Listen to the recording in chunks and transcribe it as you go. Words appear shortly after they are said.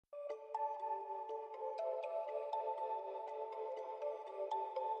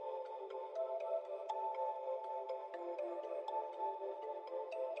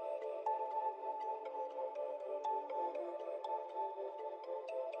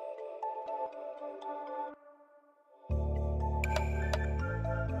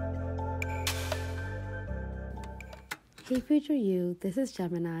Hey future you, this is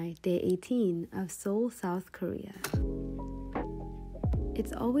Gemini, day 18 of Seoul, South Korea.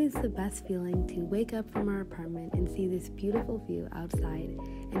 It's always the best feeling to wake up from our apartment and see this beautiful view outside.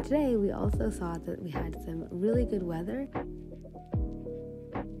 And today we also saw that we had some really good weather.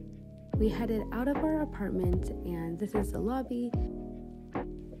 We headed out of our apartment and this is the lobby.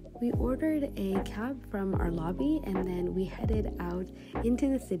 We ordered a cab from our lobby and then we headed out into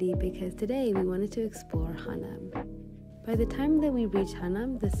the city because today we wanted to explore Hannam. By the time that we reached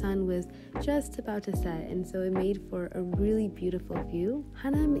Hannam, the sun was just about to set, and so it made for a really beautiful view.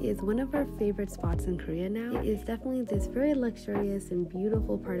 Hannam is one of our favorite spots in Korea now. It is definitely this very luxurious and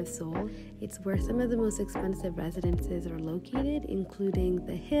beautiful part of Seoul. It's where some of the most expensive residences are located, including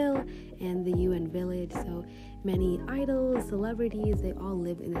the Hill and the UN Village. So many idols, celebrities, they all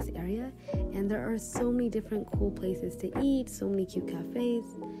live in this area. And there are so many different cool places to eat, so many cute cafes.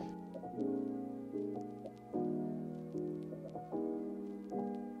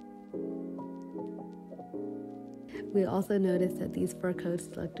 We also noticed that these fur coats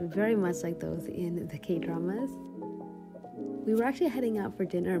looked very much like those in the K-dramas. We were actually heading out for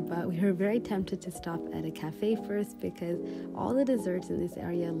dinner, but we were very tempted to stop at a cafe first because all the desserts in this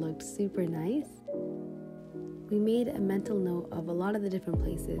area looked super nice. We made a mental note of a lot of the different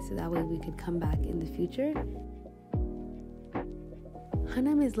places so that way we could come back in the future.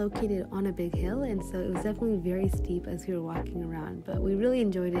 Hannam is located on a big hill, and so it was definitely very steep as we were walking around, but we really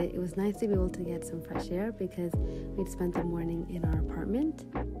enjoyed it. It was nice to be able to get some fresh air because we'd spent the morning in our apartment.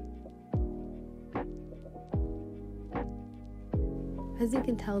 As you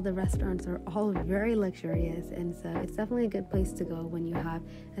can tell, the restaurants are all very luxurious, and so it's definitely a good place to go when you have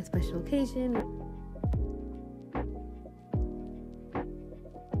a special occasion.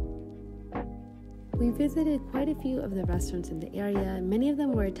 We visited quite a few of the restaurants in the area. Many of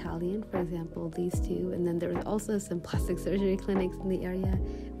them were Italian, for example, these two. And then there was also some plastic surgery clinics in the area,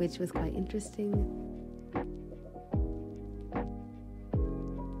 which was quite interesting.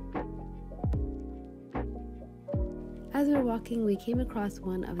 As we were walking, we came across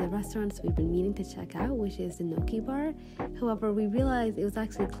one of the restaurants we've been meaning to check out, which is the gnocchi bar. However, we realized it was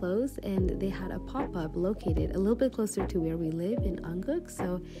actually closed and they had a pop-up located a little bit closer to where we live in Anguk.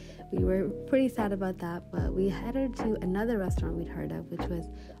 So we were pretty sad about that, but we headed to another restaurant we'd heard of, which was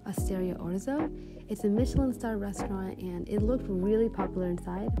Osteria Orzo. It's a Michelin star restaurant and it looked really popular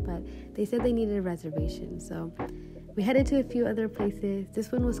inside, but they said they needed a reservation. So we headed to a few other places. This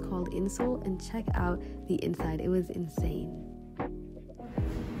one was called In Seoul, and check out the inside. It was insane.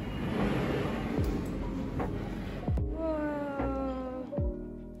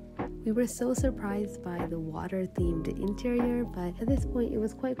 We were so surprised by the water-themed interior, but at this point it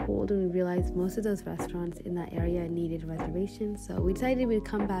was quite cold and we realized most of those restaurants in that area needed reservations, so we decided we'd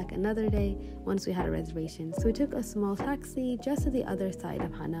come back another day once we had a reservation. So we took a small taxi just to the other side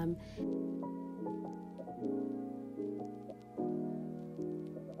of Hannam.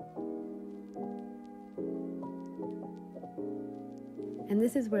 And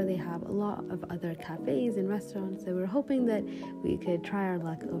this is where they have a lot of other cafes and restaurants, so we're hoping that we could try our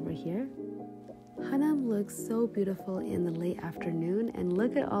luck over here. Hannam looks so beautiful in the late afternoon, and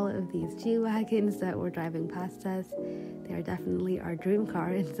look at all of these G-Wagons that were driving past us. They are definitely our dream car,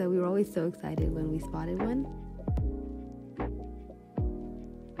 and so we were always so excited when we spotted one.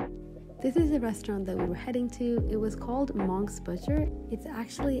 This is the restaurant that we were heading to. It was called Monk's Butcher. It's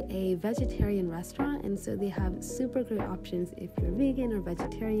actually a vegetarian restaurant, and so they have super great options if you're vegan or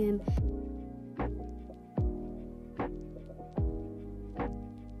vegetarian.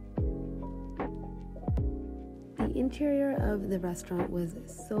 The interior of the restaurant was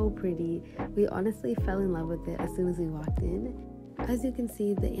so pretty. We honestly fell in love with it as soon as we walked in. As you can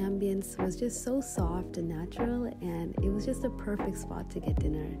see, the ambience was just so soft and natural, and it was just a perfect spot to get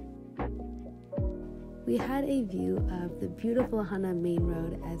dinner. We had a view of the beautiful Hannam main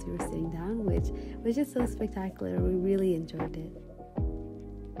road as we were sitting down, which was just so spectacular. We really enjoyed it.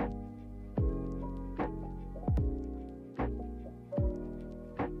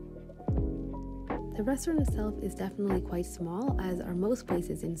 The restaurant itself is definitely quite small, as are most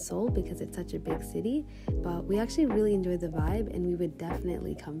places in Seoul because it's such a big city, but we actually really enjoyed the vibe and we would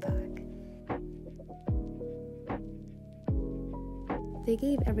definitely come back. They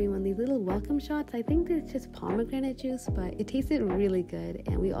gave everyone these little welcome shots. I think it's just pomegranate juice, but it tasted really good,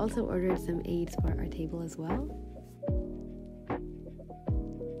 and we also ordered some aids for our table as well.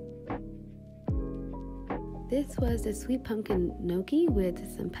 This was the sweet pumpkin gnocchi with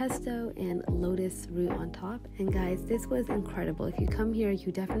some pesto and lotus root on top. And guys, this was incredible. If you come here,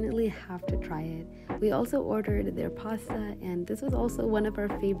 you definitely have to try it. We also ordered their pasta, and this was also one of our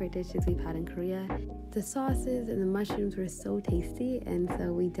favorite dishes we've had in Korea. The sauces and the mushrooms were so tasty, and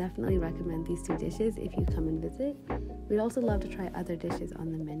so we definitely recommend these two dishes if you come and visit. We'd also love to try other dishes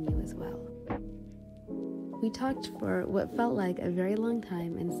on the menu as well. We talked for what felt like a very long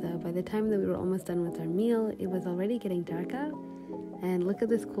time, and so by the time that we were almost done with our meal, it was already getting dark out. And look at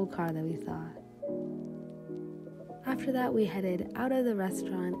this cool car that we saw. After that, we headed out of the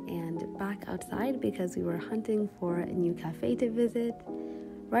restaurant and back outside because we were hunting for a new cafe to visit.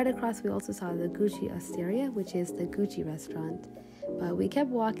 Right across, we also saw the Gucci Osteria, which is the Gucci restaurant. But we kept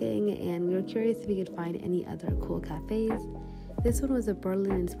walking, and we were curious if we could find any other cool cafes. This one was a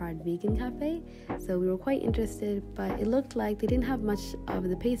Berlin-inspired vegan cafe, so we were quite interested, but it looked like they didn't have much of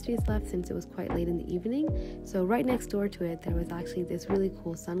the pastries left since it was quite late in the evening. So right next door to it, there was actually this really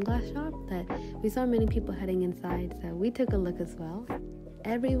cool sunglass shop that we saw many people heading inside, so we took a look as well.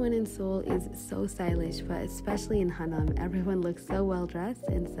 Everyone in Seoul is so stylish, but especially in Hannam, everyone looks so well dressed,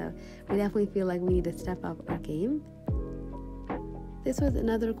 and so we definitely feel like we need to step up our game. This was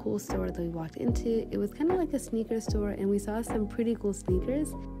another cool store that we walked into. It was kind of like a sneaker store, and we saw some pretty cool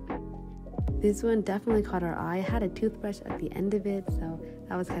sneakers. This one definitely caught our eye. It had a toothbrush at the end of it, so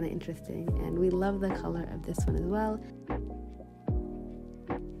that was kind of interesting, and we love the color of this one as well.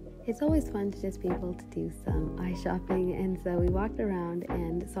 It's always fun to just be able to do some eye shopping, and so we walked around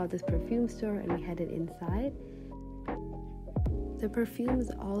and saw this perfume store, and we headed inside. The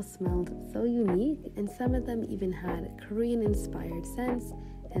perfumes all smelled so unique, and some of them even had Korean-inspired scents,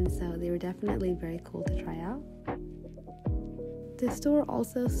 and so they were definitely very cool to try out. The store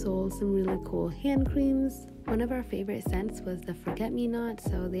also sold some really cool hand creams. One of our favorite scents was the Forget-Me-Not,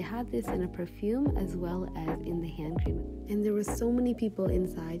 so they had this in a perfume as well as in the hand cream. And there were so many people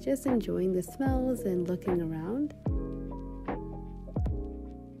inside just enjoying the smells and looking around.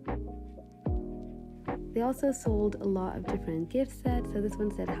 They also sold a lot of different gift sets. So this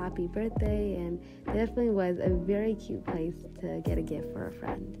one said happy birthday, and it definitely was a very cute place to get a gift for a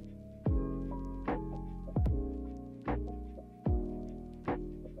friend.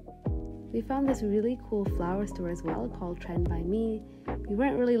 We found this really cool flower store as well called Trend by Me. We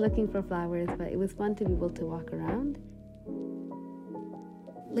weren't really looking for flowers, but it was fun to be able to walk around.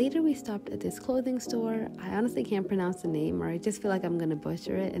 Later, we stopped at this clothing store. I honestly can't pronounce the name, or I just feel like I'm going to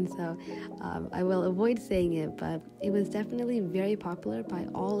butcher it, and so I will avoid saying it, but it was definitely very popular by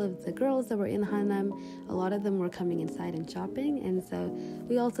all of the girls that were in Hannam. A lot of them were coming inside and shopping, and so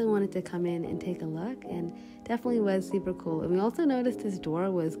we also wanted to come in and take a look, and definitely was super cool. And we also noticed this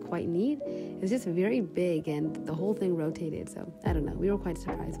door was quite neat. It was just very big, and the whole thing rotated, so I don't know. We were quite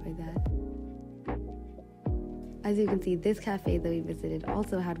surprised by that. As you can see, this cafe that we visited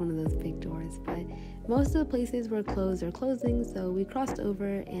also had one of those big doors, but most of the places were closed or closing, so we crossed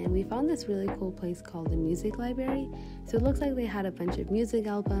over and we found this really cool place called the Music Library. So it looks like they had a bunch of music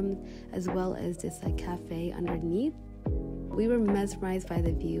albums as well as this cafe underneath. We were mesmerized by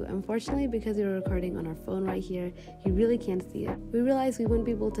the view. Unfortunately, because we were recording on our phone right here, you really can't see it. We realized we wouldn't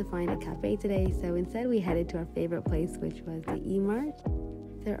be able to find a cafe today, so instead we headed to our favorite place, which was the E-Mart.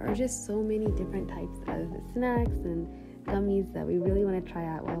 There are just so many different types of snacks and gummies that we really want to try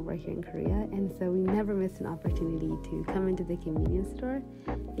out while we're here in Korea, and so we never miss an opportunity to come into the convenience store,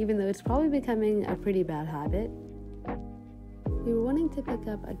 even though it's probably becoming a pretty bad habit. We were wanting to pick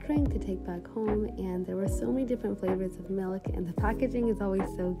up a drink to take back home, and there were so many different flavors of milk, and the packaging is always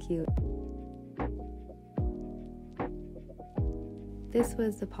so cute. This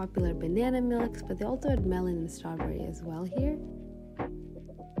was the popular banana milks, but they also had melon and strawberry as well here.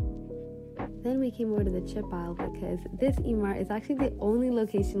 Then we came over to the chip aisle because this E-Mart is actually the only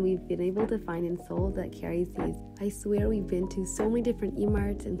location we've been able to find in Seoul that carries these. I swear we've been to so many different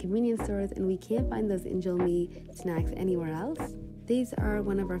E-Marts and convenience stores, and we can't find those Injolmi snacks anywhere else. These are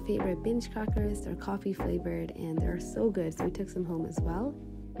one of our favorite binge crackers. They're coffee flavored and they're so good, so we took some home as well.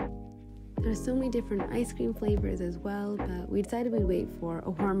 There's so many different ice cream flavors as well, but we decided we'd wait for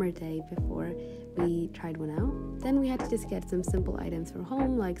a warmer day before we tried one out. Then we had to just get some simple items for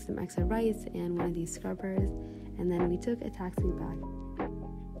home, like some extra rice and one of these scrubbers, and then we took a taxi back.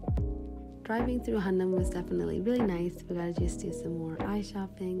 Driving through Hannam was definitely really nice. We got to just do some more eye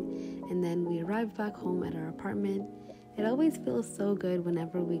shopping, and then we arrived back home at our apartment. It always feels so good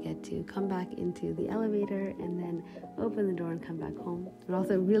whenever we get to come back into the elevator and then open the door and come back home. We're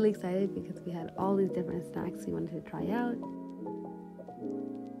also really excited because we had all these different snacks we wanted to try out.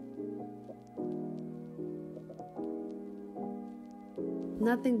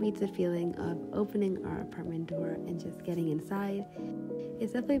 nothing beats the feeling of opening our apartment door and just getting inside.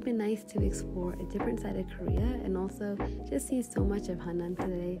 It's definitely been nice to explore a different side of Korea and also just see so much of Hannam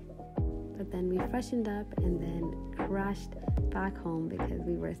today. But then we freshened up and then crashed back home because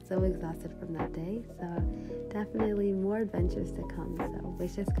we were so exhausted from that day. So definitely more adventures to come. So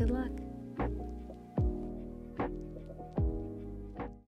wish us good luck.